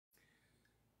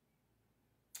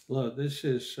Hello, this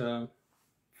is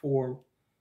for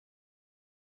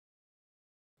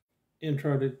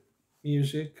intro to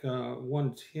music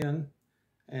 110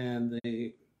 and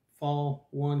the fall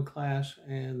 1 class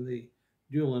and the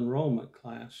dual enrollment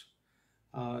class.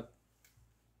 Uh,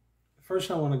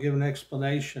 First, I want to give an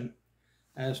explanation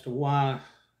as to why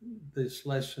this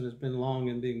lesson has been long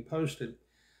in being posted.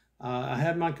 I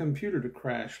had my computer to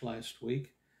crash last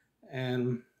week,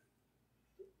 and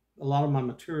a lot of my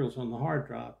materials on the hard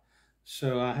drive.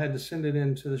 So I had to send it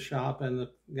into the shop, and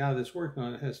the guy that's working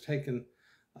on it has taken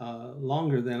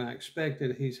longer than I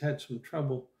expected. He's had some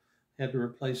trouble, had to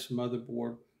replace some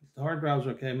motherboard. The hard drive's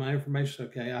okay, my information's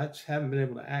okay. I just haven't been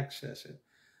able to access it.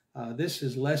 This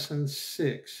is lesson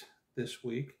 6 this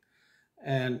week.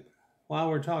 And while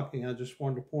we're talking, I just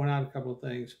wanted to point out a couple of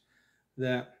things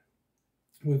that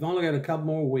we've only got a couple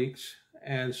more weeks.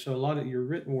 And so a lot of your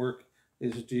written work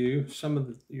is due. Some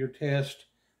of your tests,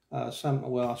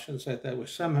 well, I shouldn't say it that way.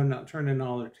 Some have not turned in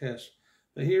all their tests.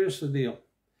 But here's the deal.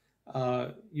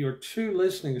 Your 2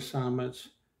 listening assignments,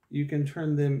 you can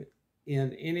turn them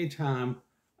in anytime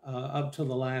up to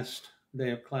the last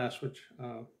day of class, which,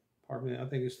 pardon me, I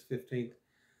think it's the 15th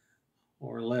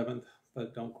or 11th,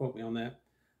 but don't quote me on that.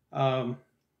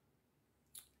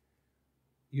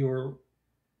 Your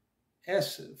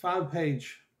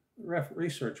 5-page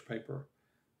research paper,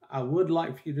 I would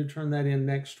like for you to turn that in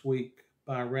next week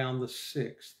by around the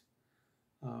 6th.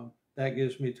 That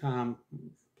gives me time,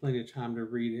 plenty of time to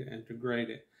read it and to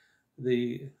grade it.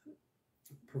 The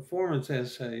performance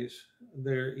essays,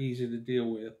 they're easy to deal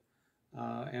with,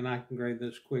 and I can grade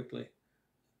those quickly.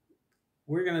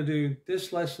 We're going to do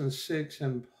this lesson 6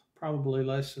 and probably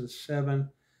lesson 7,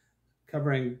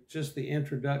 covering just the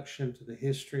introduction to the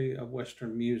history of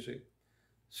Western music.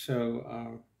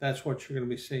 So that's what you're going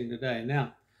to be seeing today.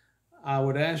 Now, I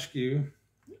would ask you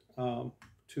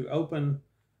to open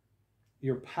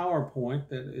your PowerPoint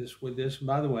that is with this.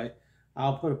 By the way,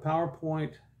 I'll put a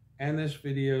PowerPoint and this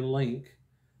video link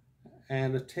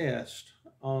and a test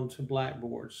onto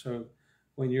Blackboard. So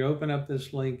when you open up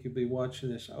this link, you'll be watching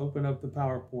this. Open up the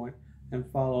PowerPoint and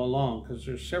follow along, because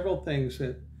there's several things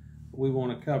that we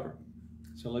want to cover.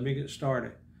 So let me get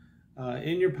started.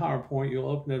 In your PowerPoint, you'll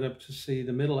open it up to see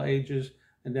the Middle Ages,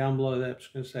 and down below that it's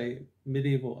going to say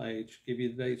Medieval Age, give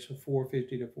you the dates of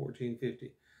 450 to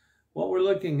 1450. What we're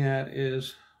looking at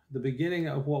is the beginning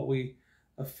of what we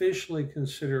officially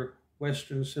consider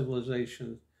Western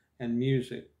civilization and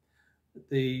music.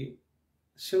 The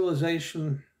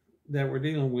civilization that we're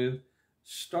dealing with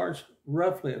starts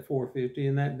roughly at 450,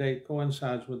 and that date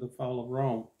coincides with the fall of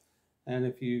Rome. And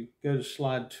if you go to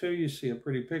slide 2, you see a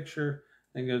pretty picture.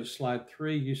 Then go to slide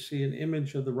 3, you see an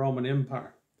image of the Roman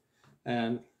Empire.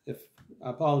 And I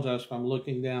apologize if I'm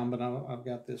looking down, but I've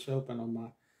got this open on my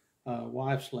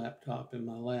wife's laptop in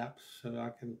my lap, so I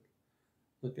can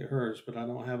look at hers, but I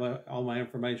don't have all my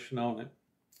information on it.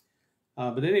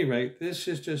 But at any rate, this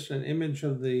is just an image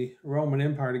of the Roman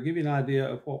Empire to give you an idea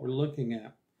of what we're looking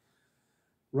at.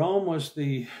 Rome was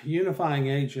the unifying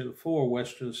agent for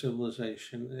Western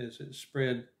civilization as it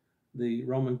spread the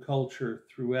Roman culture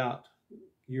throughout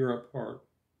Europe, or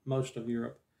most of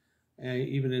Europe, and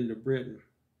even into Britain.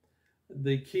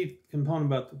 The key component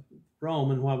about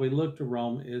Rome and why we look to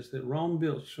Rome is that Rome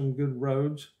built some good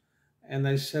roads, and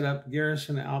they set up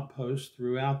garrison outposts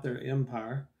throughout their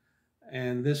empire,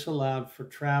 and this allowed for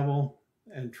travel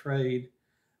and trade.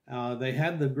 They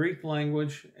had the Greek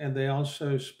language, and they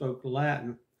also spoke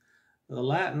Latin. The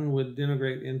Latin would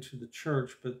denigrate into the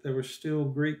church, but there was still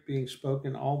Greek being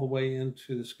spoken all the way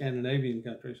into the Scandinavian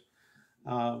countries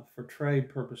for trade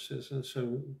purposes. And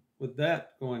so with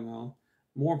that going on,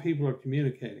 more people are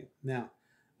communicating. Now,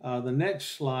 the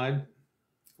next slide,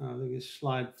 I think it's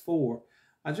slide 4.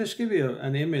 I'll just give you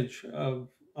an image of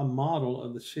a model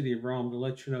of the city of Rome to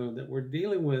let you know that we're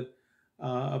dealing with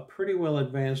a pretty well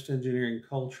advanced engineering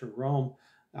culture. Rome,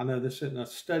 I know this isn't a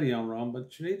study on Rome,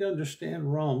 but you need to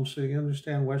understand Rome so you can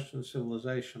understand Western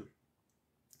civilization.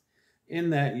 In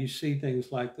that, you see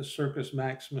things like the Circus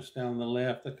Maximus down on the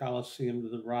left, the Colosseum to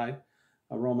the right,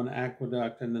 a Roman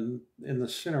aqueduct, and then in the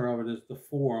center of it is the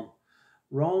Forum.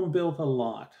 Rome built a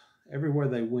lot. Everywhere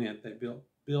they went, they built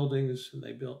buildings, and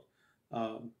they built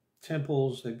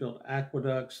temples, they built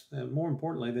aqueducts, and more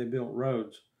importantly, they built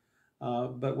roads.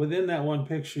 But within that one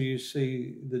picture, you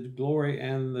see the glory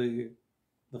and the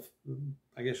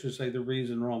I guess you'd say the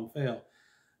reason Rome fell.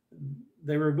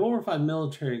 They were a glorified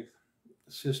military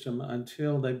system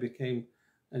until they became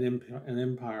an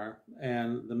empire,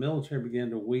 and the military began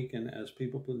to weaken as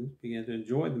people began to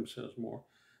enjoy themselves more.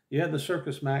 You had the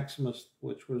Circus Maximus,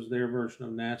 which was their version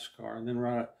of NASCAR, and then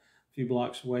right few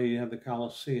blocks away, you have the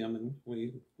Colosseum, and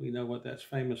we know what that's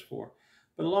famous for.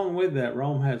 But along with that,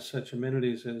 Rome had such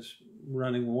amenities as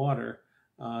running water.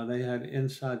 They had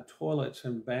inside toilets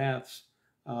and baths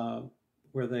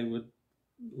where they would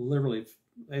literally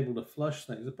able to flush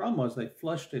things. The problem was they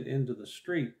flushed it into the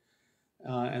street,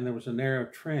 and there was a narrow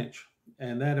trench,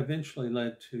 and that eventually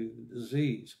led to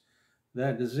disease.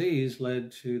 That disease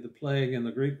led to the plague in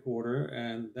the Greek quarter,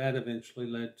 and that eventually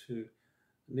led to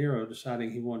Nero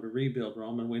deciding he wanted to rebuild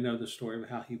Rome, and we know the story of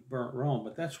how he burnt Rome,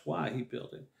 but that's why he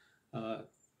built it,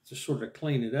 to sort of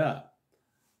clean it up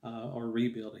or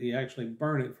rebuild it. He actually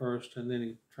burned it first, and then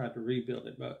he tried to rebuild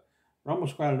it, but Rome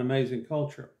was quite an amazing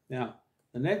culture. Now,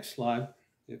 the next slide,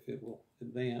 if it will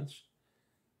advance,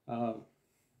 tell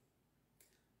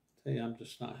you, I'm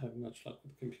just not having much luck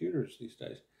with computers these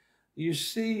days. You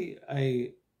see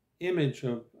a image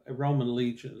of Roman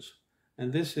legions,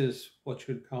 and this is what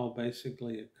you'd call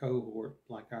basically a cohort,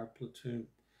 like our platoon.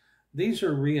 These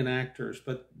are reenactors,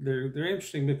 but they're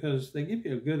interesting because they give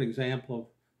you a good example of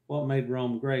what made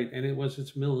Rome great, and it was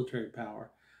its military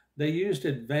power. They used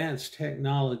advanced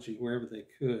technology wherever they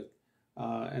could.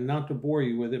 And not to bore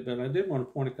you with it, but I did want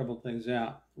to point a couple of things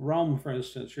out. Rome, for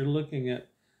instance, you're looking at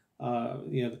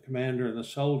the commander and the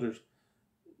soldiers.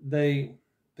 The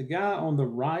guy on the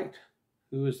right,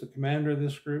 who is the commander of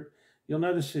this group, you'll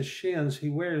notice his shins. He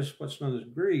wears what's known as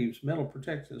greaves, metal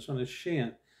protectors on his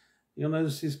shin. You'll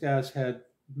notice these guys had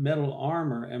metal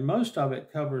armor, and most of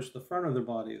it covers the front of their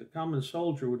body. The common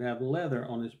soldier would have leather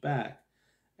on his back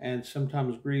and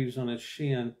sometimes greaves on his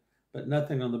shin, but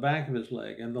nothing on the back of his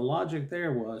leg. And the logic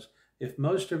there was, if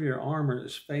most of your armor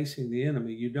is facing the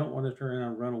enemy, you don't want to turn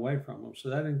around and run away from them. So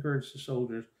that encouraged the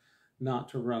soldiers not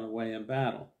to run away in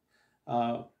battle.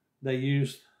 They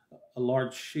used a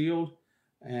large shield,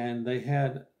 and they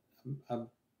had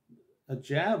a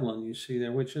javelin, you see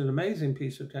there, which is an amazing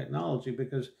piece of technology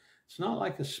because it's not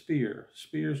like a spear.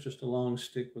 Spear is just a long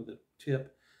stick with a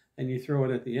tip, and you throw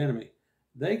it at the enemy.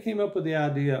 They came up with the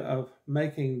idea of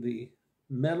making the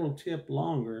metal tip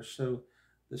longer, so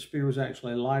the spear was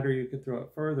actually lighter, you could throw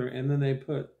it further, and then they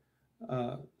put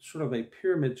sort of a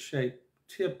pyramid-shaped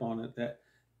tip on it that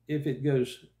if it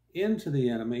goes into the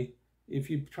enemy, if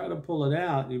you try to pull it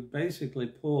out, you basically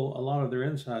pull a lot of their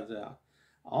insides out.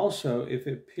 Also, if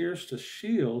it pierced a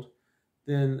shield,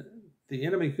 then the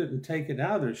enemy couldn't take it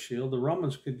out of their shield. The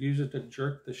Romans could use it to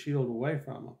jerk the shield away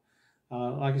from them.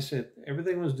 Like I said,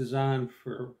 everything was designed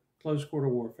for close quarter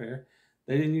warfare.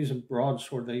 They didn't use a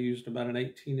broadsword. They used about an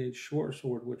 18-inch short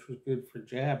sword, which was good for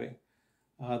jabbing.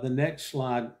 The next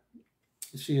slide,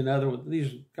 you see another one.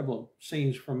 These are a couple of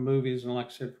scenes from movies and, like I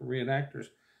said, from reenactors.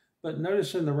 But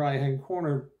notice in the right-hand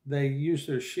corner, they used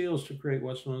their shields to create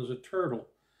what's known as a turtle.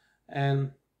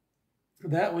 And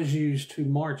that was used to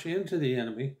march into the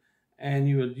enemy. And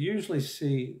you would usually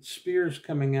see spears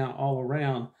coming out all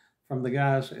around from the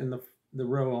guys in the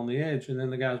row on the edge. And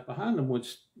then the guys behind them would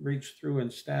reach through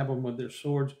and stab them with their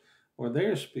swords or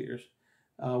their spears.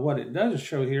 What it does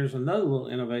show here is another little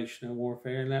innovation in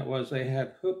warfare, and that was they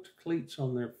had hooked cleats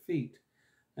on their feet.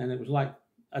 And it was like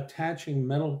attaching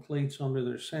metal cleats onto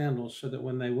their sandals so that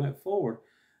when they went forward,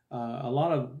 a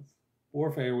lot of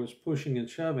warfare was pushing and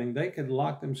shoving. They could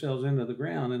lock themselves into the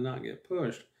ground and not get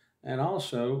pushed. And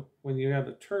also, when you have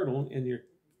a turtle and you're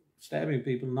stabbing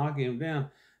people, knocking them down,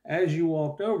 as you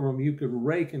walked over them, you could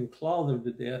rake and claw them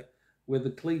to death with the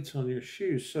cleats on your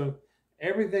shoes. So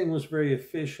everything was very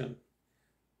efficient.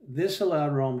 This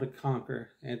allowed Rome to conquer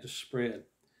and to spread.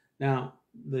 Now,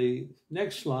 the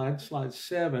next slide, slide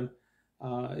 7,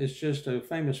 is just a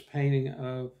famous painting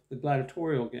of the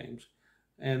gladiatorial games.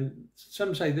 And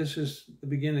some say this is the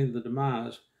beginning of the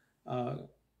demise.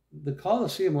 The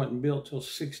Colosseum wasn't built till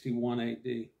 61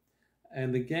 AD.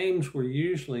 And the games were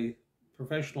usually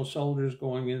professional soldiers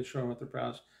going in, showing what their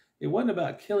prowess. It wasn't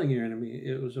about killing your enemy.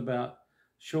 It was about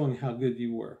showing how good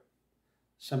you were.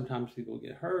 Sometimes people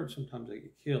get hurt. Sometimes they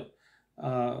get killed.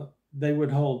 They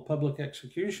would hold public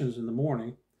executions in the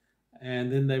morning,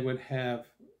 and then they would have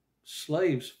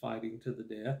slaves fighting to the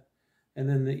death. And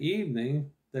then in the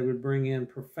evening, they would bring in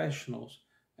professionals,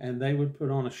 and they would put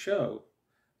on a show.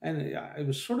 And it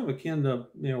was sort of akin to,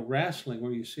 wrestling,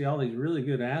 where you see all these really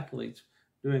good athletes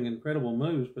doing incredible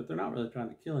moves, but they're not really trying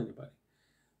to kill anybody.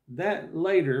 That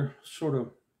later sort of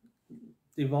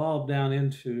evolved down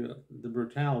into the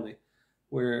brutality,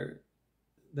 where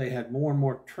they had more and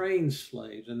more trained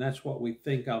slaves, and that's what we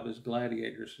think of as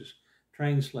gladiators, as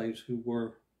trained slaves who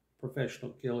were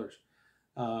professional killers.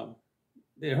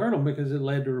 It hurt them because it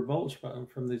led to revolts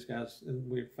from these guys, and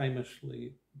we're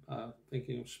famously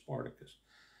thinking of Spartacus.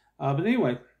 But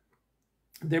anyway,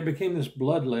 there became this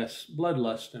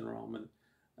bloodlust in Rome, and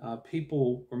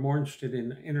People were more interested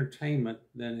in entertainment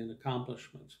than in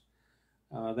accomplishments.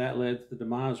 That led to the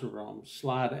demise of Rome.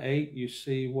 Slide 8, you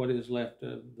see what is left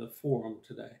of the Forum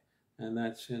today, and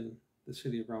that's in the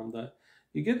city of Rome.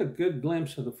 You get a good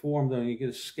glimpse of the Forum, though, and you get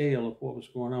a scale of what was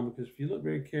going on, because if you look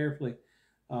very carefully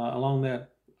along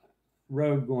that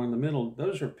road going in the middle,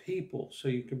 those are people. So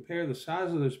you compare the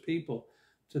size of those people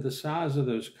to the size of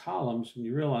those columns, and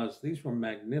you realize these were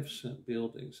magnificent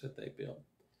buildings that they built.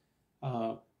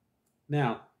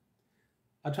 Now,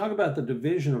 I talk about the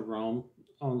division of Rome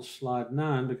on slide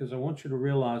 9 because I want you to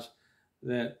realize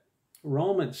that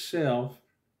Rome itself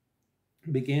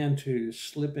began to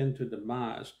slip into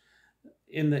demise.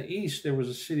 In the east, there was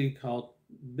a city called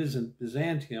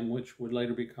Byzantium, which would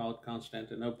later be called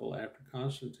Constantinople after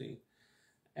Constantine.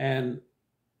 And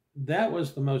that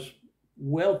was the most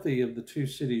wealthy of the two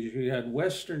cities. You had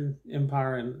Western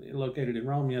Empire located in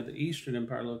Rome. You had the Eastern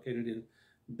Empire located in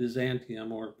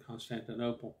Byzantium or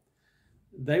Constantinople.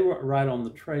 They were right on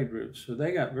the trade route, so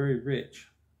they got very rich.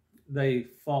 They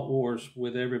fought wars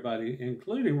with everybody,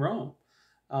 including Rome.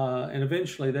 And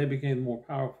eventually they became the more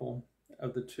powerful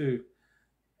of the two.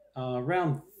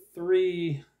 Around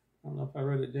I don't know if I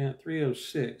wrote it down,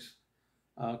 306,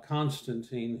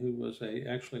 Constantine, who was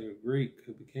actually a Greek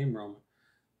who became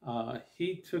Roman,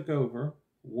 he took over,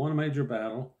 won a major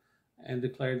battle, and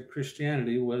declared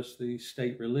Christianity was the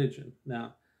state religion.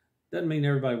 Now, doesn't mean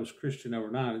everybody was Christian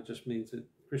overnight. It just means that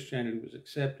Christianity was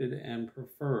accepted and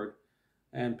preferred,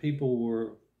 and people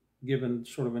were given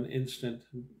sort of an instant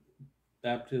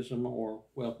baptism or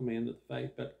welcoming into the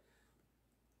faith. But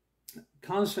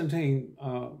Constantine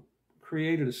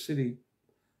created a city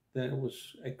that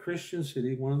was a Christian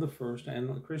city, one of the first, and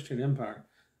a Christian empire,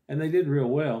 and they did real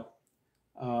well.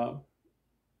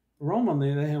 Rome, on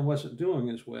the other hand, wasn't doing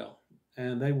as well,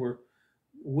 and they were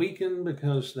weakened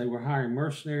because they were hiring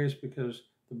mercenaries because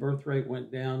the birth rate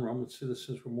went down. Roman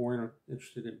citizens were more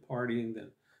interested in partying than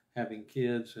having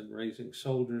kids and raising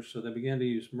soldiers, so they began to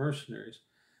use mercenaries.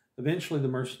 Eventually, the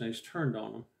mercenaries turned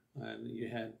on them, and you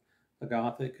had a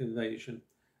Gothic invasion.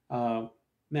 Now,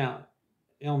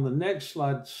 on the next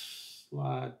slide,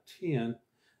 slide 10,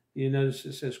 you notice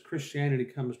it says Christianity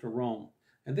comes to Rome.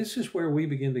 And this is where we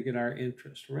begin to get our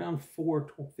interest. Around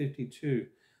 452,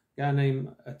 a guy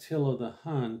named Attila the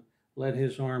Hun led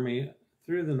his army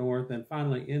through the north and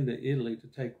finally into Italy to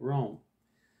take Rome.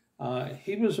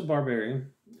 He was a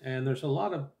barbarian, and there's a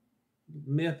lot of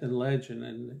myth and legend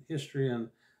and history and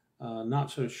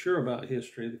not so sure about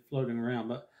history floating around.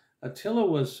 But Attila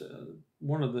was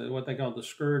one of what they called the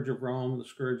scourge of Rome, the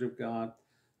scourge of God.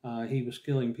 He was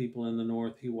killing people in the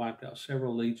north. He wiped out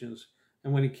several legions.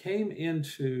 And when he came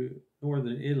into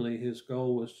northern Italy, his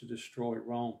goal was to destroy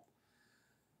Rome.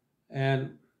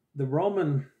 And the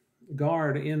Roman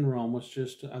guard in Rome was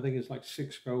just, I think it's like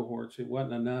 6 cohorts. It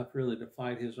wasn't enough really to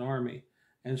fight his army.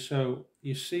 And so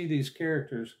you see these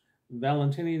characters.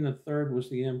 Valentinian III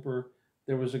was the emperor.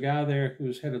 There was a guy there who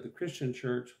was head of the Christian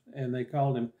church, and they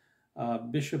called him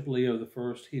Bishop Leo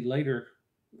I. He later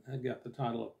got the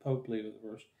title of Pope Leo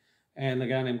I. And a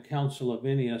guy named Council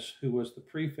Lavinius, who was the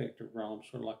prefect of Rome,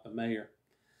 sort of like the mayor.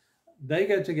 They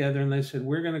got together and they said,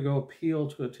 we're going to go appeal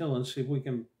to Attila and see if we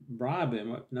can bribe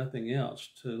him, if nothing else,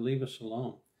 to leave us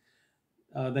alone.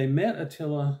 They met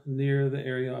Attila near the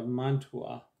area of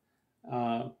Mantua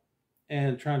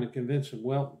and trying to convince him.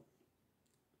 Well,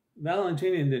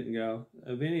 Valentinian didn't go.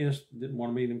 Lavinius didn't want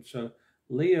to meet him, so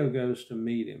Leo goes to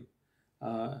meet him.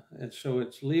 And so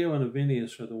it's Leo and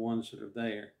Lavinius are the ones that are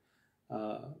there.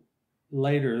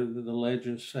 Later, the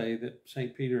legends say that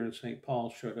St. Peter and St. Paul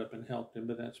showed up and helped him,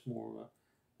 but that's more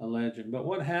of a legend. But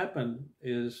what happened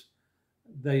is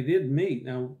they did meet.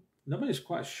 Now, nobody's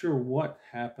quite sure what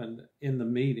happened in the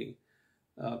meeting.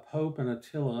 Pope and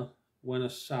Attila went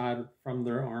aside from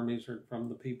their armies or from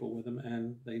the people with them,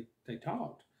 and they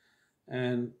talked.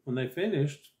 And when they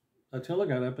finished, Attila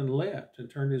got up and left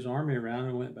and turned his army around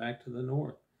and went back to the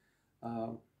north.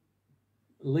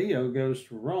 Leo goes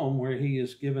to Rome, where he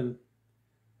is given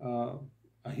a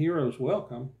hero's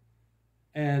welcome.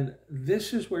 And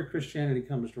this is where Christianity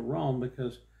comes to Rome,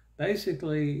 because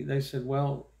basically they said,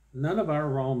 well, none of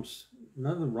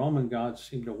the Roman gods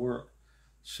seem to work.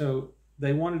 So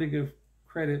they wanted to give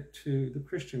credit to the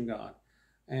Christian God.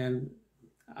 And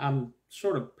I'm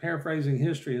sort of paraphrasing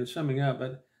history and summing up,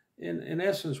 but in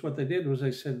essence, what they did was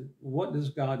they said, what does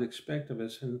God expect of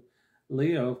us? And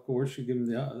Leo, of course, you give him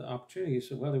the opportunity. He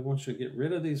said, well, he wants you to get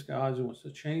rid of these gods. He wants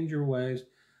to change your ways.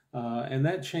 And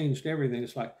that changed everything.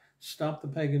 It's like, stop the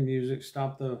pagan music,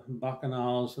 stop the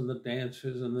bacchanals and the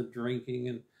dances and the drinking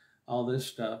and all this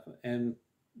stuff, and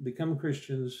become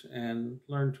Christians and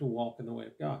learn to walk in the way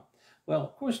of God. Well,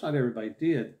 of course, not everybody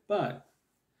did, but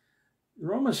the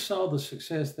Romans saw the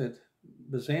success that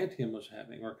Byzantium was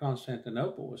having, or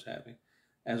Constantinople was having,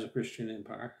 as a Christian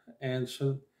empire. And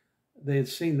so they had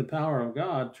seen the power of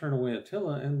God turn away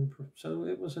Attila, and so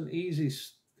it was an easy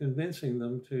convincing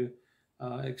them to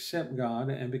accept God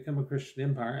and become a Christian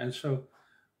empire. And so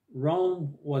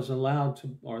Rome was allowed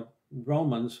to, or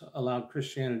Romans allowed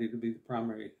Christianity to be the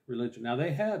primary religion. Now,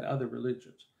 they had other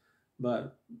religions,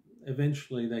 but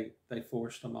eventually they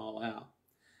forced them all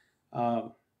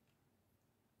out.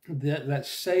 That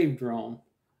saved Rome,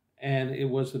 and it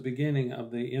was the beginning of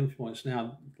the influence.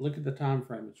 Now, look at the time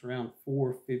frame. It's around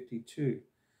 452.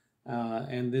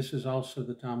 And this is also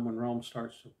the time when Rome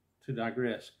starts to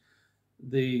digress.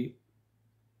 The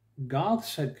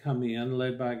Goths had come in,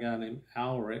 led by a guy named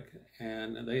Alaric,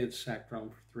 and they had sacked Rome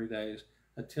for 3 days.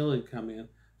 Attila had come in.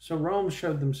 So Rome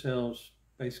showed themselves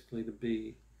basically to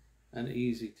be an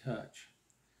easy touch.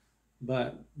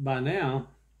 But by now,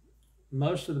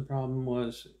 most of the problem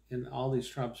was in all these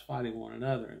tribes fighting one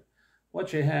another.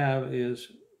 What you have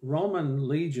is Roman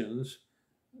legions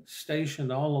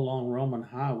stationed all along Roman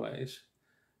highways,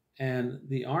 and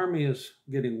the army is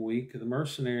getting weak. The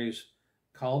mercenaries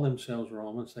call themselves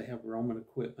Romans. They have Roman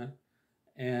equipment.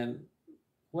 And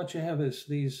what you have is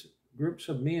these groups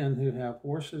of men who have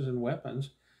horses and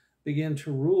weapons begin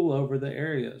to rule over the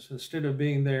areas. Instead of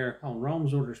being there on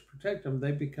Rome's orders to protect them,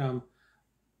 they become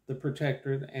the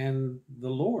protectorate and the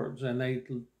lords, and they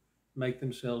make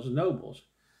themselves nobles.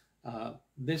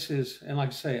 This is, and like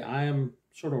I say, I am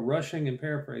sort of rushing and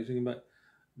paraphrasing, but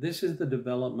this is the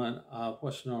development of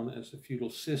what's known as the feudal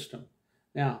system.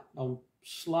 Now, on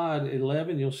slide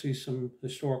 11, you'll see some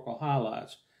historical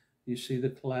highlights. You see the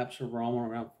collapse of Rome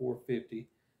around 450.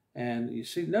 And you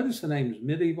see, notice the names: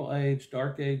 medieval age,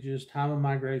 dark ages, time of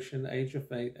migration, age of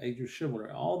faith, age of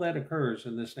chivalry. All that occurs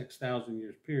in this next 1,000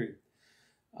 years period.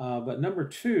 But number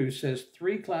 2 says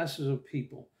 3 classes of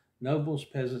people: nobles,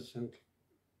 peasants, and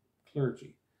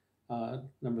clergy.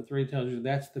 Number 3 tells you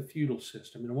that's the feudal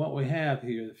system. And what we have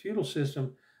here, the feudal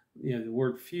system, the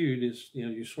word feud is,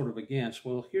 you're sort of against.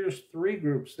 Well, here's 3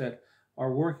 groups that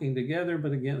are working together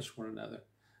but against one another.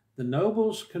 The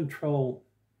nobles control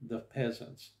the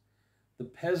peasants. The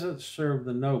peasants serve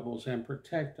the nobles and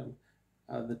protect them.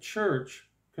 The church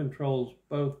controls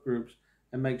both groups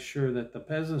and makes sure that the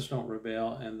peasants don't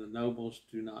rebel and the nobles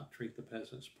do not treat the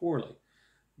peasants poorly.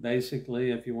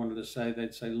 Basically, if you wanted to say,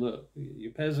 they'd say, look,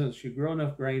 you peasants, you grow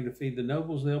enough grain to feed the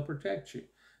nobles, they'll protect you.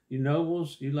 You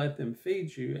nobles, you let them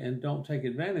feed you and don't take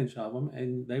advantage of them,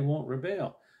 and they won't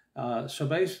rebel. So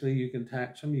basically, you can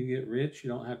tax them, you get rich, you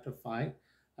don't have to fight.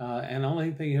 And the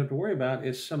only thing you have to worry about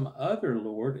is some other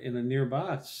lord in a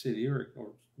nearby city or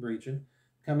region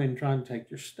come in trying to take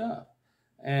your stuff.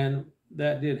 And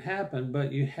that did happen,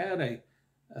 but you had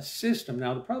a system.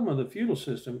 Now, the problem with the feudal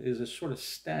system is it's sort of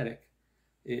static.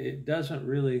 It doesn't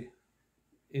really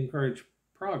encourage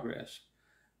progress.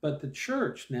 But the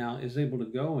church now is able to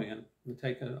go in and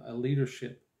take a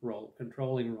leadership role,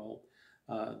 controlling role.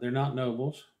 They're not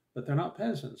nobles, but they're not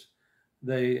peasants.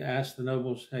 They ask the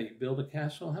nobles, hey, build a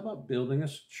castle? How about building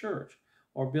us a church?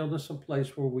 Or build us a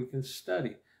place where we can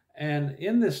study? And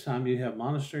in this time, you have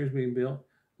monasteries being built.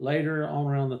 Later on,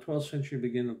 around the 12th century,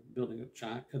 begin building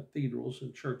giant cathedrals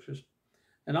and churches.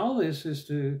 And all this is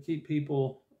to keep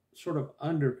people sort of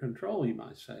under control, you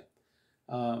might say.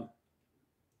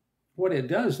 What it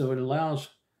does, though, it allows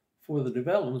for the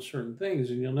development of certain things.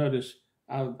 And you'll notice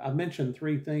I mentioned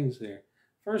 3 things there.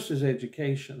 First is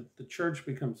education. The church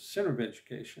becomes the center of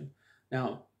education.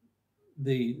 Now,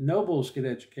 the nobles get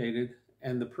educated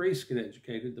and the priests get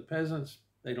educated. The peasants,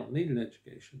 they don't need an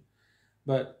education.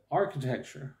 But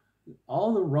architecture,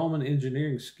 all the Roman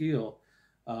engineering skill,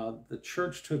 the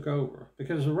church took over,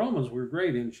 because the Romans were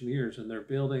great engineers in their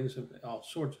buildings and all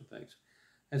sorts of things.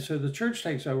 And so the church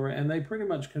takes over and they pretty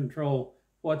much control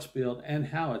what's built and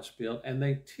how it's built, and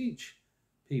they teach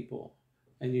people.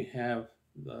 And you have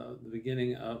the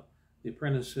beginning of the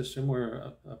apprentice system,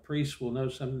 where a priest will know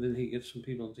something, then he gets some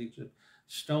people and teach it.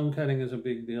 Stone cutting is a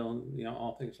big deal, and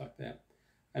all things like that.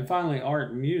 And finally,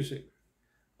 art and music.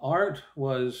 Art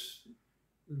was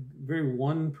very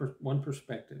one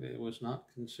perspective. It was not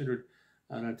considered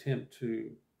an attempt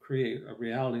to create a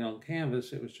reality on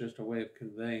canvas. It was just a way of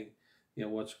conveying,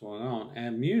 what's going on.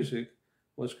 And music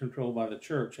was controlled by the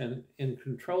church, and in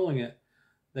controlling it,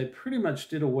 they pretty much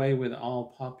did away with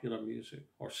all popular music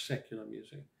or secular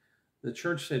music. The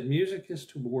church said music is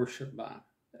to worship by.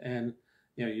 And,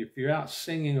 if you're out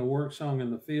singing a work song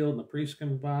in the field and the priest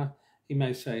comes by, he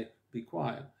may say, be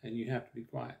quiet, and you have to be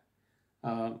quiet.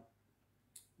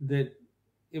 That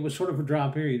it was sort of a dry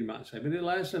period, you might say, but it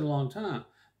lasted a long time.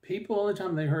 People, the only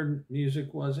time they heard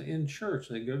music was in church.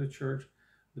 They'd go to church.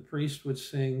 The priest would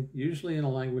sing, usually in a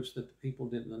language that the people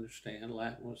didn't understand.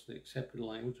 Latin was the accepted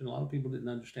language, and a lot of people didn't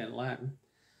understand Latin.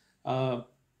 Uh,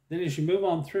 then as you move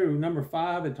on through, number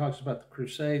 5, it talks about the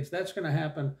Crusades. That's going to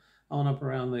happen on up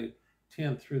around the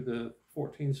 10th through the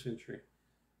 14th century.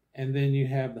 And then you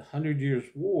have the 100 Years'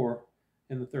 War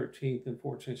in the 13th and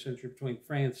 14th century between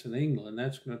France and England.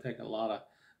 That's going to take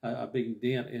a big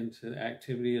dent into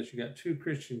activity, as you got two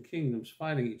Christian kingdoms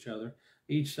fighting each other,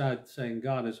 each side saying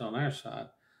God is on our side.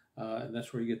 And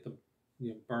that's where you get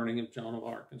the burning of Joan of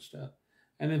Arc and stuff.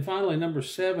 And then finally, number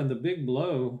 7, the big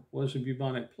blow was the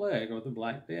bubonic plague, or the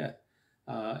Black Death.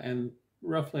 And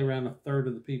roughly around a third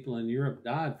of the people in Europe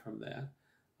died from that.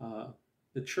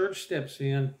 The church steps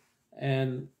in,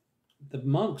 and the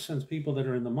monks and people that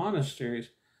are in the monasteries,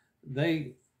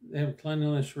 they have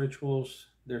cleanliness rituals.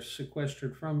 They're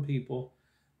sequestered from people.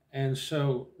 And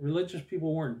so religious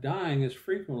people weren't dying as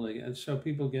frequently. And so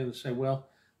people began to say, well,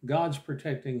 God's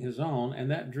protecting his own. And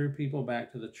that drew people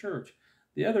back to the church.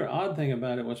 The other odd thing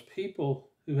about it was people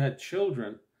who had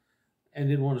children and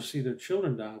didn't want to see their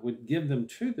children die would give them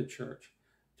to the church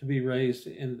to be raised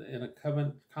in a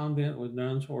convent with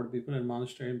nuns, or to be put in a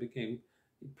monastery and became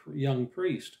young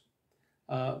priests.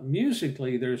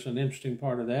 Musically, there's an interesting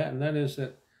part of that, and that is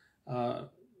that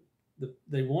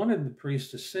they wanted the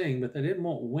priests to sing, but they didn't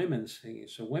want women singing.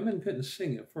 So women couldn't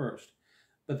sing at first,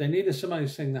 but they needed somebody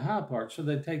to sing the high part. So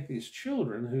they'd take these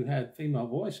children who had female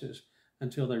voices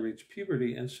until they reached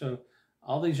puberty. And so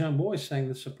all these young boys sang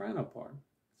the soprano part.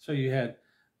 So you had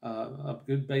a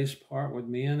good bass part with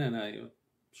men and a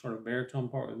sort of baritone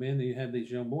part with men. Then you had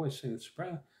these young boys sing the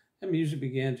soprano. And music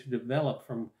began to develop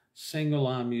from single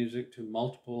line music to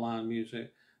multiple line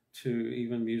music to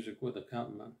even music with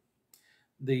accompaniment.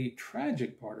 The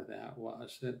tragic part of that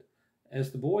was that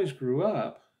as the boys grew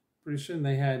up, pretty soon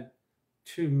they had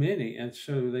too many, and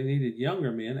so they needed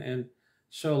younger men. And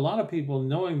so a lot of people,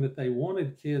 knowing that they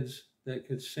wanted kids that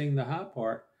could sing the high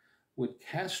part, would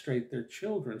castrate their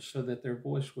children so that their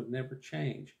voice would never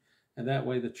change. And that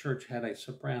way the church had a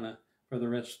soprano for the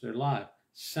rest of their life.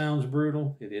 Sounds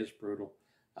brutal. It is brutal.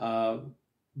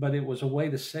 But it was a way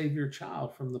to save your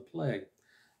child from the plague.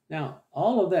 Now,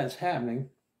 all of that's happening.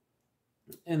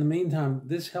 In the meantime,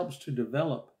 this helps to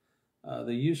develop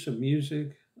the use of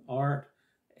music, art,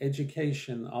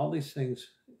 education, all these things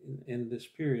in this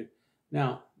period.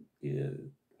 Now,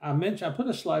 I put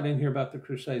a slide in here about the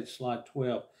Crusades, slide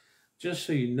 12, just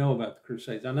so you know about the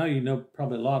Crusades. I know you know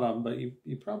probably a lot of them, but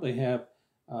you probably have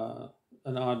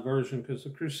an odd version, because the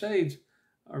Crusades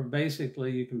are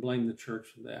basically, you can blame the church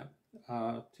for that.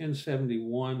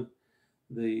 1071,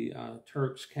 the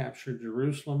Turks captured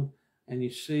Jerusalem, and you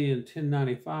see in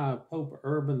 1095, Pope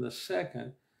Urban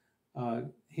II,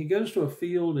 he goes to a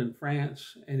field in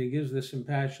France, and he gives this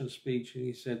impassioned speech, and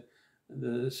he said,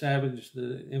 the savage,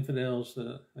 the infidels,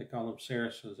 they call them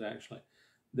Saracens actually,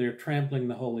 they're trampling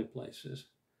the holy places.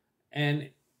 And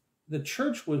the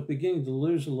church was beginning to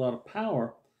lose a lot of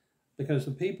power because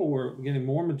the people were getting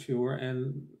more mature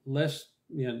and less,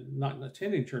 not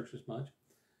attending church as much.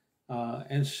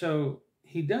 And so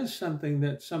he does something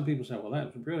that some people say, well,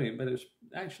 that was brilliant, but it was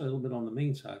actually a little bit on the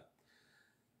mean side.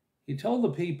 He told the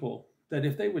people that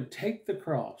if they would take the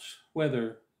cross,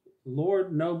 whether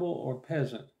lord, noble, or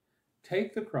peasant,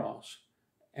 take the cross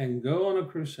and go on a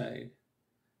crusade,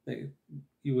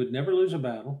 you would never lose a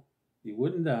battle, you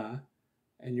wouldn't die,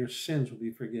 and your sins would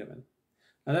be forgiven.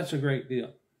 Now, that's a great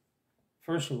deal.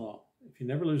 First of all, if you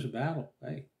never lose a battle,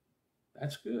 hey,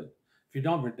 that's good. If you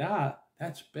don't ever die,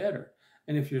 that's better.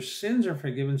 And if your sins are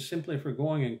forgiven simply for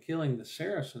going and killing the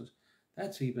Saracens,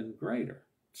 that's even greater.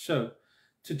 So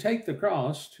to take the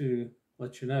cross, to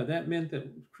let you know, that meant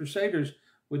that crusaders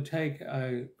would take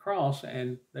a cross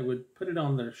and they would put it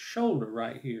on their shoulder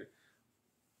right here,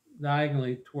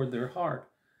 diagonally toward their heart.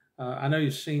 I know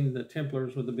you've seen the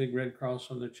Templars with the big red cross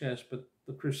on their chest, but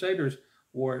the Crusaders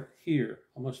wore it here,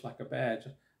 almost like a badge.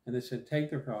 And they said,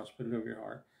 take the cross, put it over your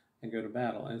heart, and go to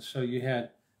battle. And so you had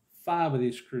 5 of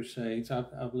these crusades.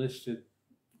 I've listed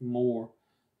more.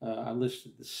 I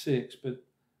listed the 6, but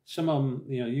some of them,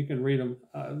 you can read them.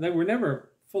 They were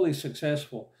never fully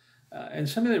successful. And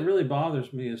something that really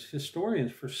bothers me is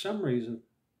historians, for some reason,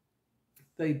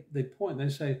 they point, they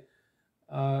say,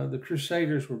 the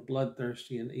Crusaders were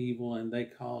bloodthirsty and evil, and they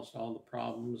caused all the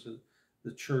problems, and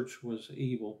the church was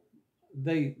evil.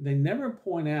 They never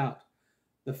point out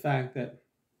the fact that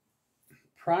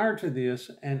prior to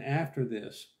this and after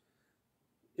this,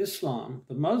 Islam,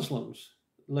 the Muslims,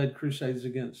 led crusades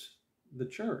against the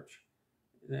church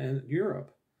and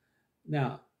Europe.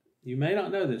 Now, You may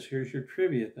not know this. Here's your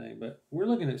trivia thing, but we're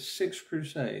looking at 6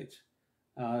 crusades.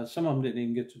 Some of them didn't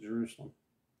even get to Jerusalem.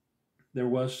 There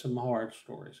was some hard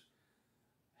stories.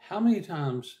 How many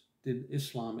times did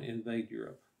Islam invade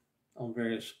Europe on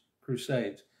various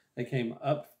crusades? They came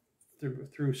up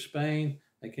through Spain.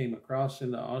 They came across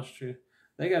into Austria.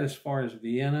 They got as far as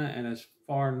Vienna and as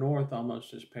far north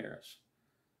almost as Paris.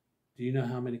 Do you know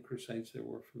how many crusades there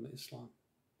were from Islam?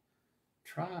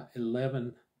 Try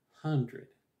 1,100.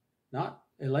 Not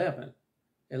 11,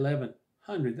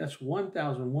 1,100. That's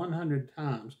 1,100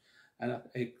 times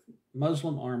a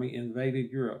Muslim army invaded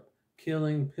Europe,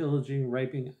 killing, pillaging,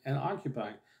 raping, and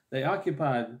occupying. They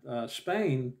occupied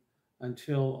Spain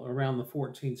until around the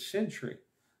 14th century,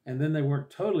 and then they weren't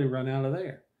totally run out of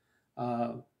there.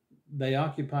 They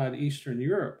occupied Eastern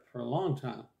Europe for a long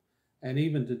time, and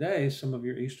even today, some of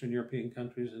your Eastern European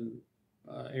countries and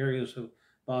areas of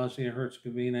Bosnia,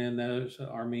 Herzegovina, and those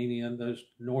Armenia, and those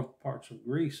north parts of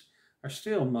Greece are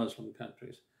still Muslim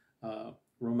countries.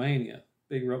 Romania,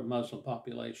 big Muslim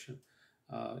population.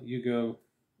 You go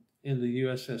in the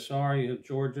USSR, you have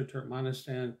Georgia,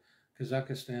 Turkmenistan,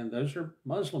 Kazakhstan. Those are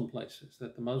Muslim places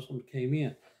that the Muslims came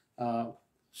in.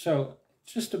 So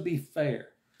just to be fair,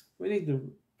 we need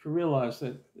to realize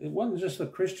that it wasn't just the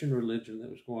Christian religion that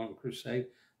was going on crusade.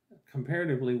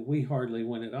 Comparatively, we hardly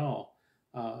went at all.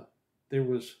 There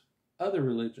was other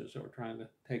religions that were trying to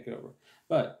take over.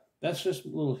 But that's just a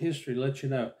little history to let you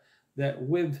know that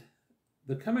with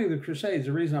the coming of the Crusades,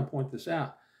 the reason I point this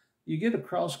out, you get a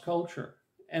cross culture.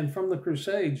 And from the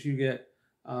Crusades, you get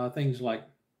things like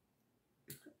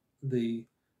the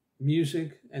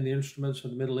music and the instruments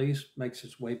of the Middle East makes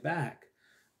its way back.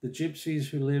 The gypsies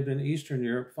who lived in Eastern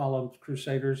Europe followed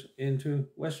Crusaders into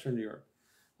Western Europe.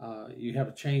 You have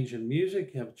a change in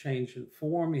music, you have a change in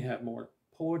form, you have more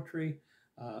poetry.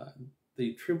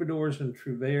 The troubadours and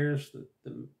trouvères,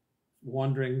 the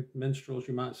wandering minstrels,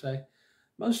 you might say,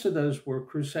 most of those were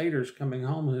Crusaders coming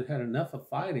home who had enough of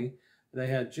fighting. They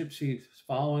had gypsies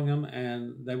following them,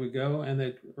 and they would go and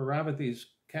they'd arrive at these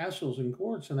castles and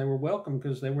courts, and they were welcome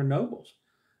because they were nobles.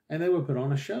 And they would put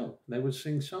on a show. They would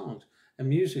sing songs. And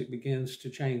music begins to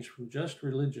change from just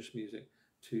religious music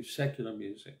to secular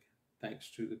music,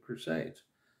 thanks to the Crusades.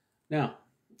 Now,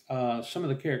 some of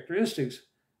the characteristics,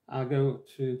 I'll go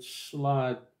to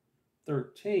slide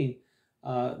 13.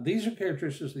 These are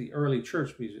characteristics of the early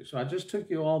church music. So I just took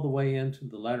you all the way into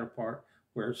the latter part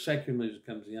where secular music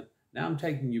comes in. Now I'm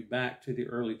taking you back to the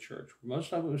early church.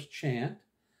 Most of it was chant.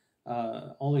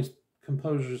 Only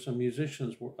composers and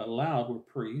musicians were allowed were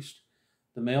priests.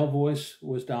 The male voice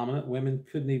was dominant. Women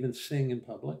couldn't even sing in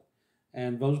public.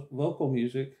 And vocal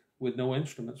music with no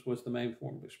instruments was the main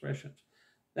form of expression.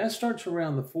 That starts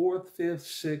around the 4th, 5th,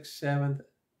 6th, 7th,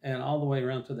 and all the way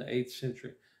around to the 8th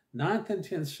century. 9th and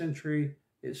 10th century,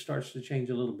 it starts to change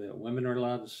a little bit. Women are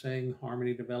allowed to sing,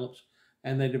 harmony develops,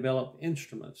 and they develop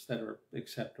instruments that are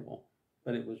acceptable.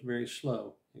 But it was very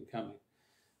slow in coming.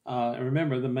 And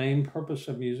remember, the main purpose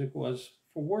of music was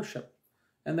for worship.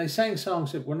 And they sang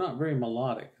songs that were not very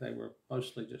melodic. They were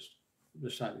mostly just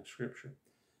reciting scripture.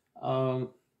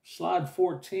 Slide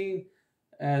 14,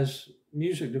 as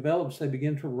music develops, they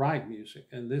begin to write music.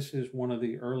 And this is one of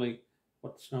the early,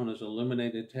 what's known as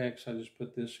illuminated texts. I just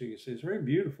put this so you can see. It's very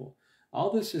beautiful.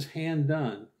 All this is hand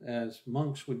done as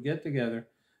monks would get together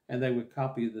and they would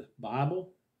copy the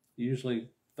Bible, usually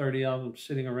 30 of them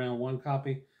sitting around one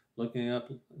copy, looking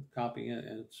up, copying it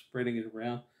and spreading it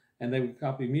around. And they would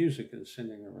copy music and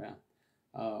sending it around.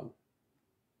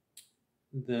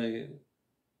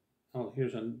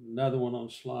 Here's another one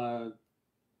on slide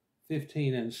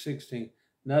 15 and 16.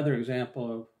 Another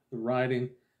example of the writing,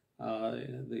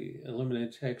 the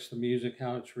illuminated text, the music,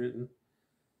 how it's written.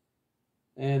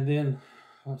 And then,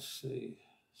 let's see,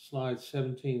 slide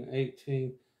 17,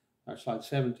 18, or slide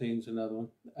 17 is another one.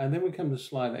 And then we come to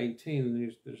slide 18,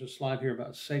 and there's a slide here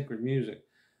about sacred music.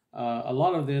 A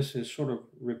lot of this is sort of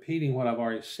repeating what I've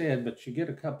already said, but you get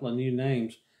a couple of new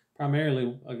names,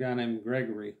 primarily a guy named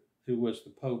Gregory, who was the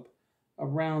Pope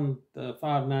around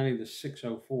 590 to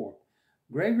 604.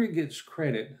 Gregory gets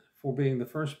credit for being the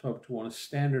first Pope to want to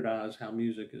standardize how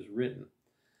music is written,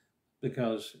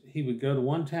 because he would go to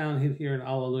one town, he'd hear an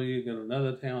Alleluia, go to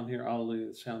another town, hear Alleluia,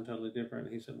 it sound totally different.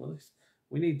 And he said, well,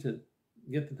 we need to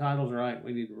get the titles right.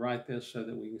 We need to write this so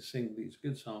that we can sing these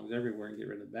good songs everywhere and get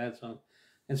rid of bad songs.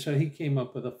 And so he came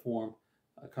up with a form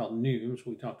called neumes.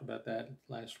 We talked about that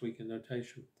last week in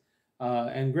notation.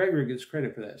 And Gregory gets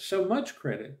credit for that. So much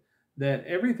credit that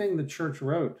everything the church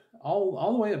wrote,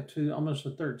 all the way up to almost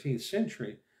the 13th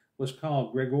century, was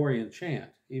called Gregorian chant,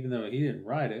 even though he didn't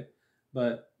write it.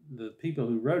 But the people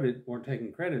who wrote it weren't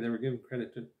taking credit. They were giving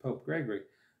credit to Pope Gregory.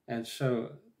 And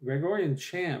so Gregorian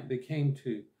chant became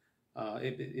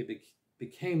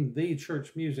became the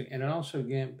church music, and it also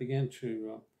began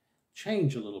to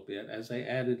change a little bit as they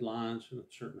added lines and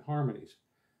certain harmonies.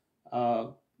 Uh,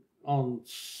 on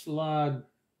slide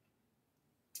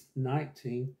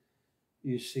 19,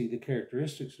 you see the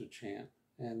characteristics of chant,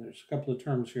 and there's a couple of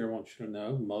terms here I want you to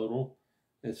know. Modal,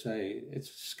 it's a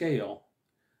scale.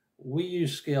 We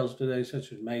use scales today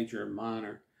such as major and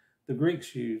minor. The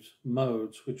Greeks used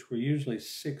modes, which were usually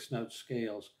 6-note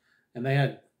scales, and they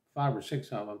had 5 or 6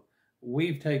 of them.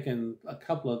 We've taken a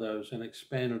couple of those and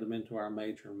expanded them into our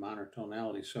major and minor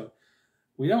tonality. So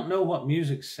we don't know what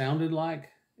music sounded like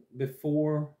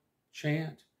before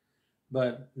chant,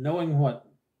 but knowing what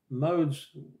modes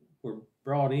were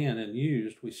brought in and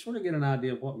used, we sort of get an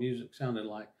idea of what music sounded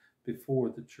like before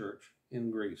the church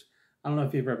in Greece. I don't know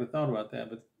if you've ever thought about that,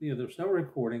 but there's no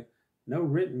recording, no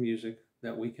written music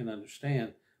that we can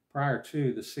understand prior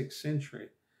to the 6th century.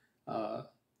 The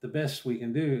best we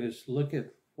can do is look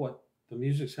at what the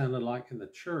music sounded like in the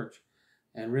church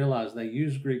and realize they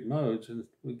used Greek modes, and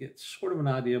we get sort of an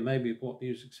idea maybe of what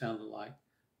music sounded like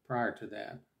prior to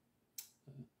that.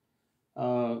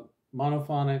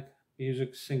 Monophonic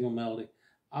music, single melody.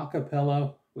 A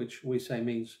cappella, which we say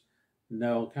means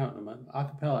no accompaniment. A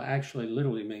cappella actually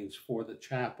literally means for the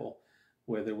chapel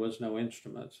where there was no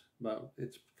instruments, but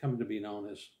it's come to be known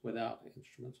as without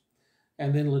instruments.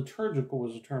 And then liturgical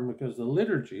was a term because the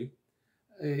liturgy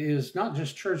is not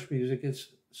just church music,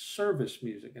 it's service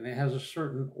music, and it has a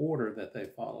certain order that they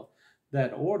follow.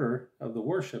 That order of the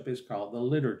worship is called the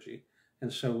liturgy.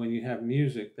 And so when you have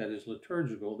music that is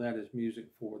liturgical, that is music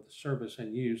for the service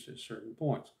and used at certain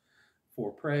points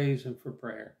for praise and for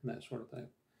prayer and that sort of thing.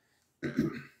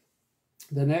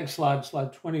 The next slide,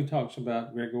 slide 20, talks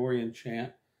about Gregorian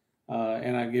chant.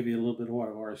 And I give you a little bit of what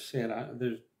I've already said.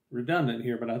 There's redundant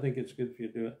here, but I think it's good for you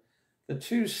to do it. The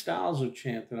 2 styles of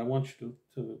chant that I want you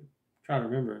to try to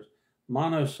remember is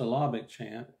monosyllabic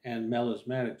chant and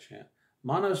melismatic chant.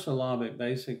 Monosyllabic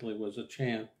basically was a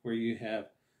chant where you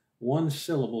have one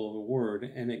syllable of a word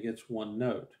and it gets one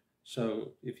note.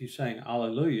 So if you sang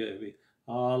Alleluia, it'd be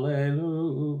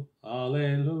Alleluia,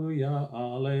 Alleluia,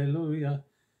 Alleluia.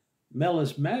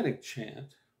 Melismatic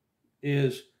chant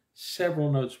is several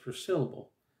notes per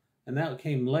syllable. And that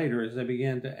came later as they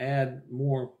began to add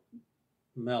more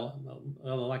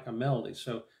like a melody.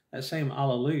 So that same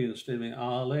Alleluia, instead of being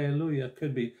Alleluia,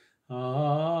 could be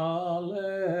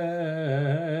Alleluia.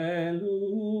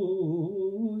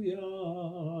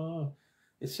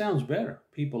 It sounds better.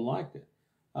 People liked it.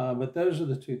 But those are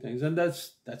the 2 things. And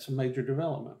that's a major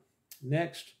development.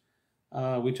 Next,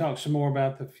 we talked some more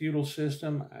about the feudal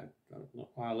system. I don't know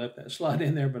why I left that slide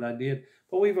in there, but I did.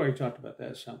 But we've already talked about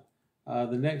that some.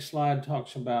 The next slide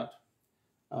talks about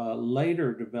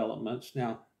later developments.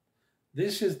 Now,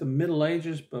 this is the Middle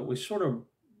Ages, but we sort of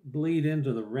bleed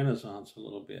into the Renaissance a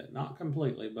little bit. Not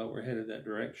completely, but we're headed that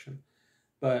direction.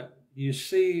 But you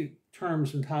see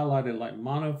terms highlighted like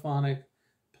monophonic,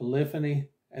 polyphony,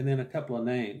 and then a couple of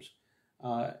names.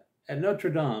 At Notre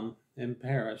Dame in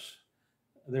Paris,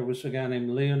 there was a guy named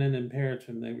Léonin and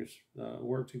Periton. They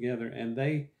worked together, and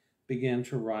they began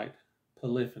to write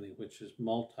polyphony, which is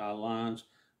multi-lines,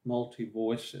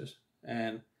 multi-voices.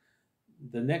 And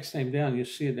the next name down, you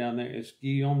see it down there, is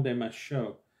Guillaume de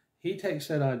Machaut. He takes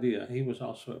that idea. He was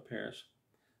also at Paris.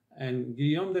 And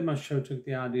Guillaume de Machaut took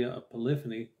the idea of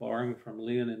polyphony, borrowing from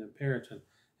Léonin and Periton,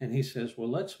 and he says, well,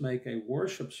 let's make a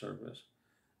worship service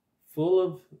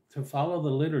to follow the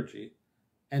liturgy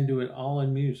and do it all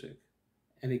in music.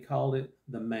 And he called it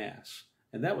the Mass.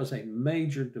 And that was a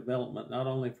major development, not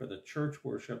only for the church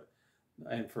worship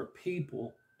and for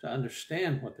people to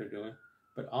understand what they're doing,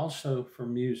 but also for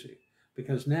music.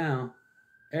 Because now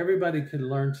everybody could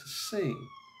learn to sing.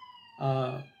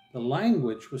 The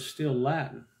language was still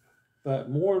Latin, but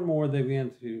more and more they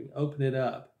began to open it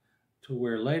up to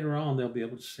where later on they'll be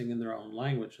able to sing in their own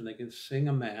language, and they can sing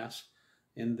a Mass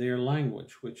in their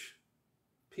language, which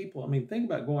people, think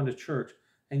about going to church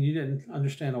and you didn't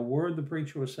understand a word the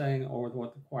preacher was saying or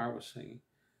what the choir was singing.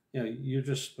 You're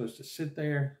just supposed to sit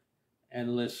there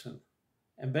and listen.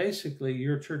 And basically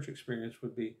your church experience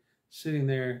would be sitting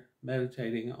there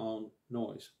meditating on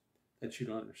noise that you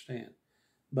don't understand.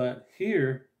 But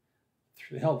here,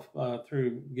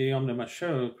 through Guillaume de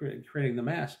Machaut creating the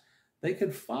Mass, they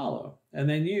could follow. And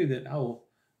they knew that,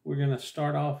 we're going to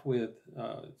start off with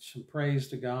some praise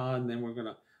to God, and then we're going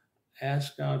to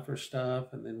ask God for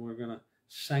stuff, and then we're going to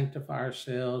sanctify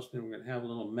ourselves, then we're going to have a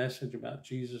little message about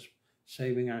Jesus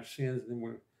saving our sins, and then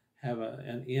we'll have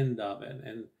an end of it.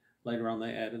 And later on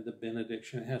they added the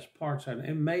benediction. It has parts of it.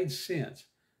 It made sense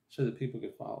so that people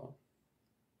could follow.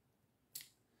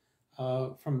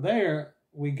 From there,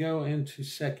 we go into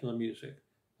secular music,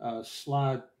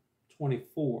 slide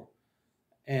 24.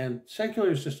 And secular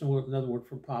is just another word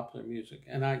for popular music.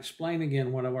 And I explain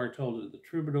again what I've already told you, the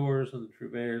troubadours and the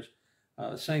trouvères,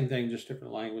 same thing, just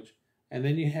different language. And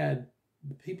then you had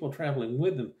the people traveling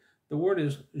with them. The word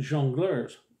is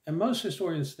jongleurs. And most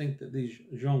historians think that these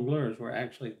jongleurs were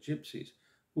actually gypsies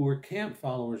who were camp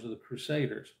followers of the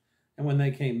Crusaders. And when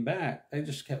they came back, they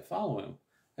just kept following them.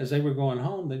 As they were going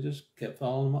home, they just kept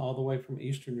following them all the way from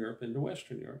Eastern Europe into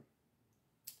Western Europe.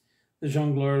 The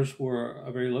jongleurs were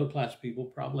a very low-class people,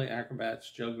 probably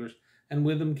acrobats, jugglers, and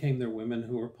with them came their women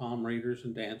who were palm readers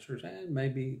and dancers, and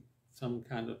maybe some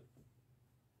kind of,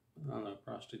 I don't know,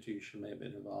 prostitution may have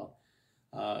been involved.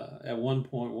 At one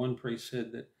point, one priest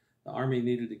said that the army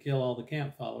needed to kill all the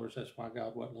camp followers. That's why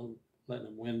God wasn't letting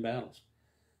them win battles.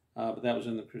 But that was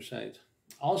in the Crusades.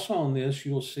 Also on this,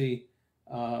 you'll see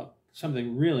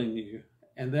something really new,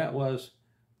 and that was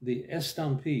the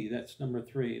estampie. That's number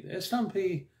 3. The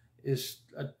estampie is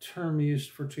a term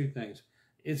used for 2 things.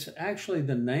 It's actually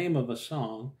the name of a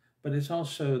song, but it's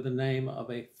also the name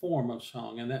of a form of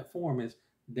song, and that form is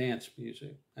dance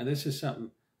music. And this is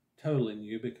something totally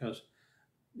new because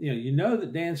you know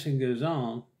that dancing goes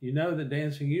on. You know that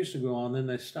dancing used to go on, then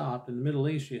they stopped. In the Middle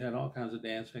East, you had all kinds of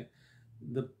dancing.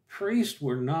 The priests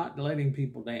were not letting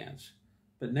people dance,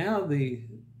 but now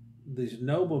these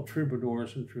noble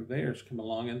troubadours and trouvères come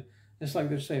along, and it's like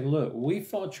they're saying, look, we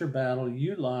fought your battle,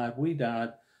 you lied, we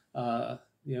died, and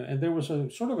there was a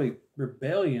sort of a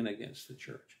rebellion against the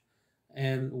church.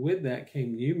 And with that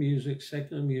came new music,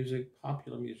 secular music,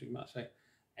 popular music, you might say,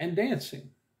 and dancing.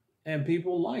 And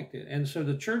people liked it. And so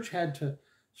the church had to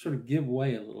sort of give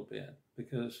way a little bit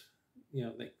because,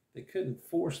 they couldn't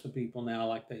force the people now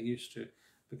like they used to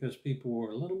because people were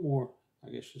a little more, I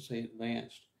guess you'd say,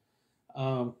 advanced.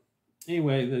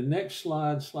 Anyway, the next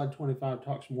slide, slide 25,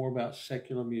 talks more about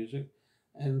secular music.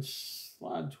 And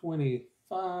slide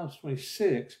 25,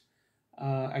 26,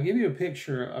 I give you a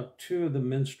picture of 2 of the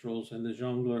minstrels and the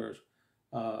jongleurs,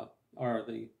 or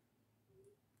the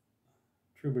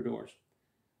troubadours.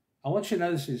 I want you to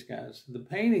notice these guys. The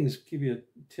paintings give you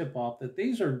a tip-off that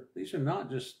these are not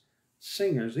just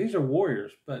singers. These are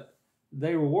warriors, but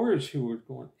they were warriors who were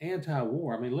going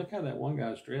anti-war. I mean, look how that one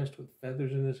guy's dressed with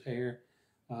feathers in his hair.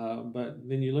 But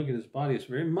then you look at his body, it's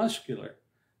very muscular.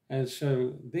 And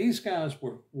so these guys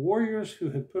were warriors who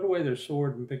had put away their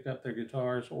sword and picked up their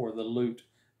guitars, or the lute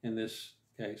in this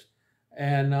case.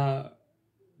 And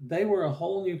they were a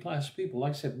whole new class of people.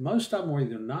 Like I said, most of them were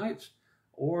either knights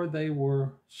or they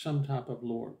were some type of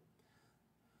lord.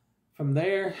 From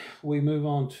there, we move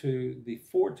on to the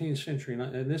 14th century.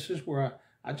 And this is where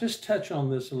I just touch on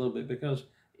this a little bit because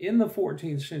in the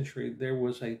 14th century, there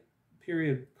was a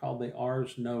period called the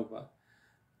Ars Nova.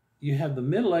 You have the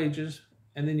Middle Ages,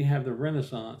 and then you have the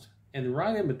Renaissance. And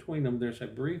right in between them, there's a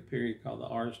brief period called the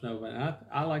Ars Nova. And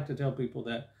I like to tell people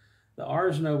that the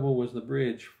Ars Nova was the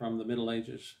bridge from the Middle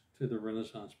Ages to the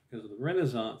Renaissance, because of the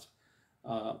Renaissance,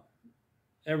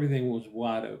 everything was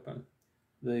wide open.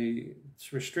 The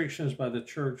restrictions by the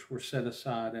church were set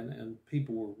aside, and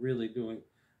people were really doing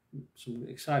some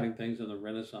exciting things in the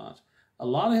Renaissance. A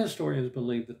lot of historians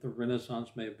believe that the Renaissance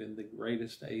may have been the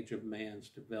greatest age of man's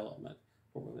development,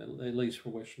 at least for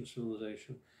Western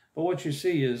civilization. But what you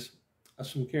see is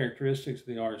some characteristics of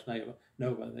the Ars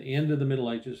Nova. The end of the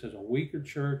Middle Ages has a weaker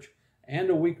church and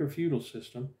a weaker feudal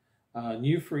system,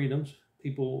 new freedoms.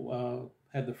 People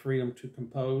had the freedom to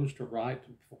compose, to write,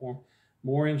 to perform,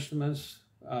 more instruments.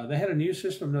 They had a new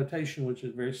system of notation, which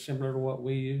is very similar to what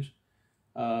we use.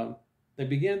 They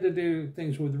began to do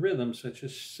things with rhythm, such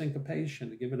as syncopation,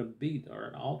 to give it a beat or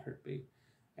an altered beat.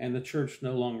 And the church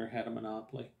no longer had a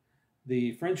monopoly.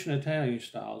 The French and Italian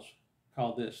styles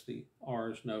call this the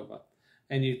Ars Nova.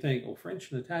 And you think, well,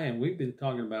 French and Italian, we've been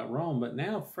talking about Rome, but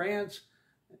now France,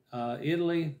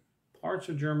 Italy, parts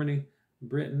of Germany,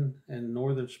 Britain, and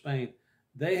northern Spain,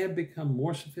 they have become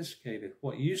more sophisticated.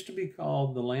 What used to be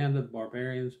called the land of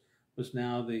barbarians was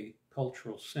now the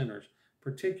cultural centers,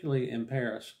 particularly in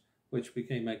Paris, which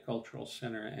became a cultural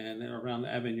center. And around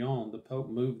Avignon, the Pope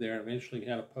moved there and eventually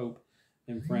had a Pope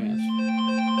in France.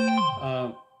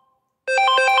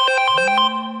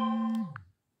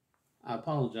 I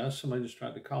apologize. Somebody just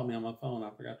tried to call me on my phone.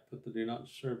 I forgot to put the do not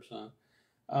disturb sign.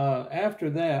 After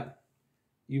that,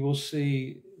 you will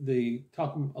see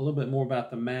talk a little bit more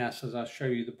about the Mass as I show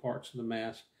you the parts of the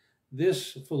Mass.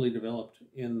 This fully developed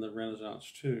in the Renaissance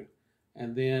too.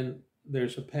 And then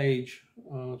there's a page,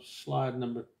 slide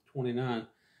number 29.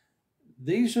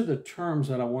 These are the terms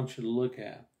that I want you to look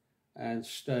at and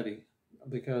study,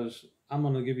 because I'm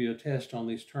going to give you a test on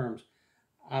these terms.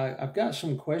 I've got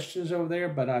some questions over there,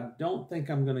 but I don't think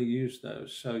I'm going to use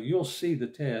those. So you'll see the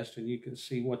test and you can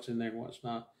see what's in there and what's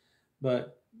not.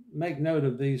 But make note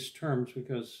of these terms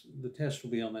because the test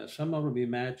will be on that. Some of them will be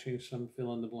matching, some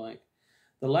fill in the blank.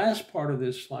 The last part of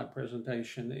this slide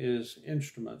presentation is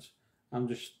instruments. I'm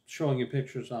just showing you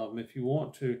pictures of them. If you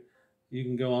want to, you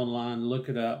can go online, look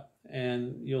it up,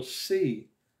 and you'll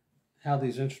see how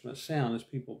these instruments sound as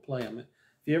people play them. If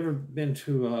you ever been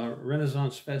to a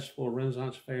Renaissance festival, or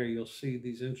Renaissance fair, you'll see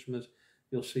these instruments.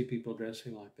 You'll see people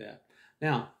dressing like that.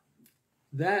 Now,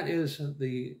 that is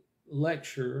the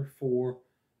lecture for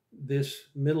this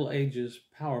Middle Ages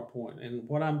PowerPoint. And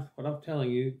what I'm telling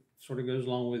you sort of goes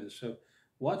along with it. So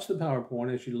watch the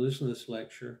PowerPoint as you listen to this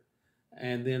lecture.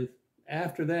 And then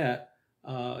after that,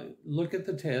 look at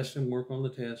the test and work on the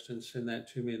test and send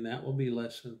that to me. And that will be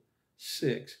lesson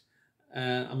 6.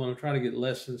 And I'm going to try to get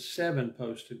lesson 7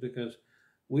 posted because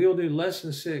we'll do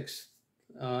lesson 6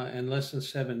 and lesson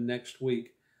 7 next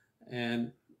week.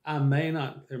 And there may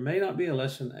not be a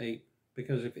lesson 8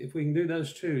 because if we can do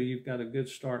those 2, you've got a good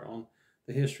start on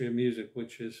the history of music,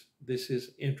 this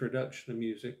is introduction to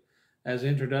music. As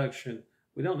introduction,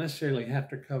 we don't necessarily have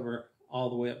to cover all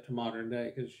the way up to modern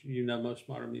day because you know most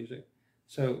modern music.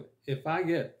 So if I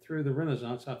get through the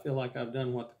Renaissance, I feel like I've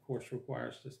done what the course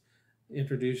requires, just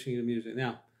introducing you to music.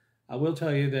 Now, I will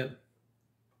tell you that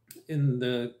in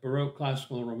the Baroque,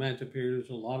 Classical, and Romantic period, there's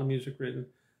a lot of music written,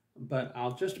 but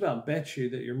I'll just about bet you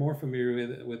that you're more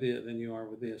familiar with it than you are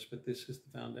with this, but this is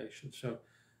the foundation. So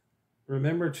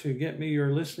remember to get me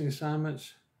your listening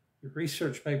assignments. Your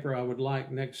research paper I would like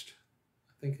next,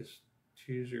 I think it's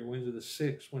Tuesday or Wednesday the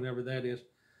 6th, whenever that is.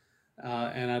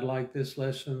 And I'd like this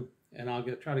lesson, and I'll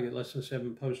try to get lesson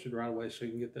 7 posted right away so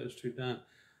you can get those 2 done.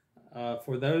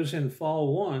 For those in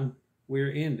fall 1,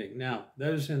 we're ending. Now,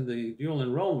 those in the dual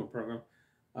enrollment program,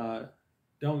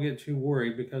 don't get too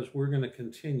worried because we're going to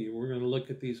continue. We're going to look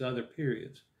at these other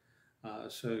periods.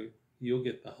 So you'll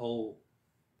get the whole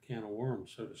can of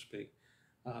worms, so to speak.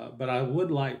 But I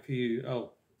would like for you,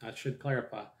 I should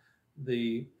clarify,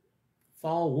 the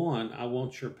fall 1, I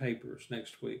want your papers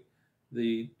next week.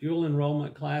 The dual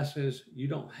enrollment classes, you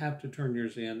don't have to turn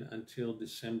yours in until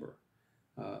December.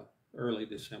 Early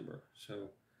December. So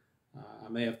I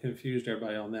may have confused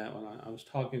everybody on that one. I was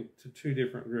talking to 2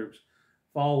 different groups.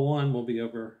 Fall 1 will be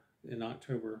over in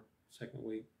October, 2nd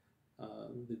week.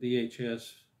 The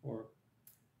DHS or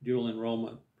dual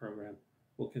enrollment program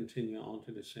will continue on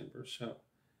to December. So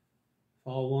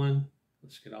fall 1,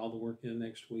 let's get all the work in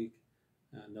next week,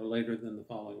 no later than the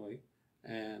following week.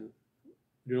 And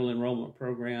dual enrollment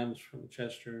programs from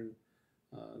Chester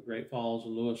and Great Falls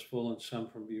and Louisville and some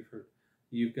from Beaufort,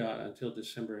 you've got until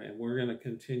December, and we're going to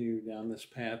continue down this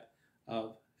path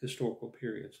of historical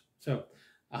periods. So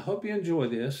I hope you enjoy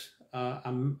this.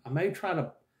 I may try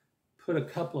to put a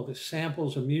couple of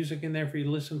samples of music in there for you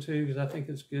to listen to because I think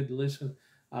it's good to listen.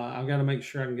 I've got to make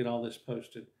sure I can get all this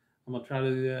posted. I'm going to try to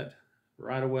do that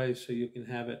right away so you can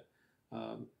have it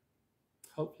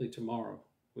hopefully tomorrow,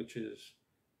 which is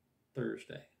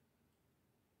Thursday,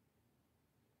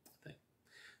 I think.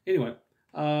 Anyway,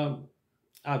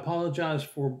 I apologize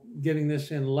for getting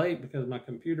this in late because my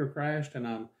computer crashed and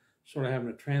I'm sort of having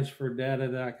to transfer data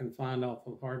that I can find off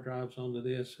of hard drives onto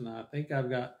this. And I think I've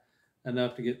got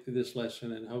enough to get through this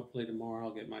lesson, and hopefully tomorrow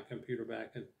I'll get my computer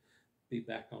back and be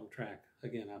back on track.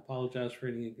 Again, I apologize for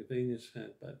any inconvenience,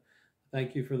 but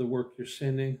thank you for the work you're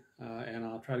sending. And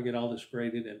I'll try to get all this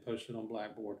graded and posted on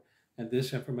Blackboard. And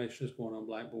this information is going on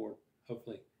Blackboard,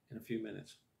 hopefully in a few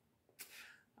minutes.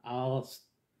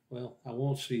 Well, I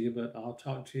won't see you, but I'll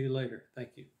talk to you later.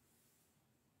 Thank you.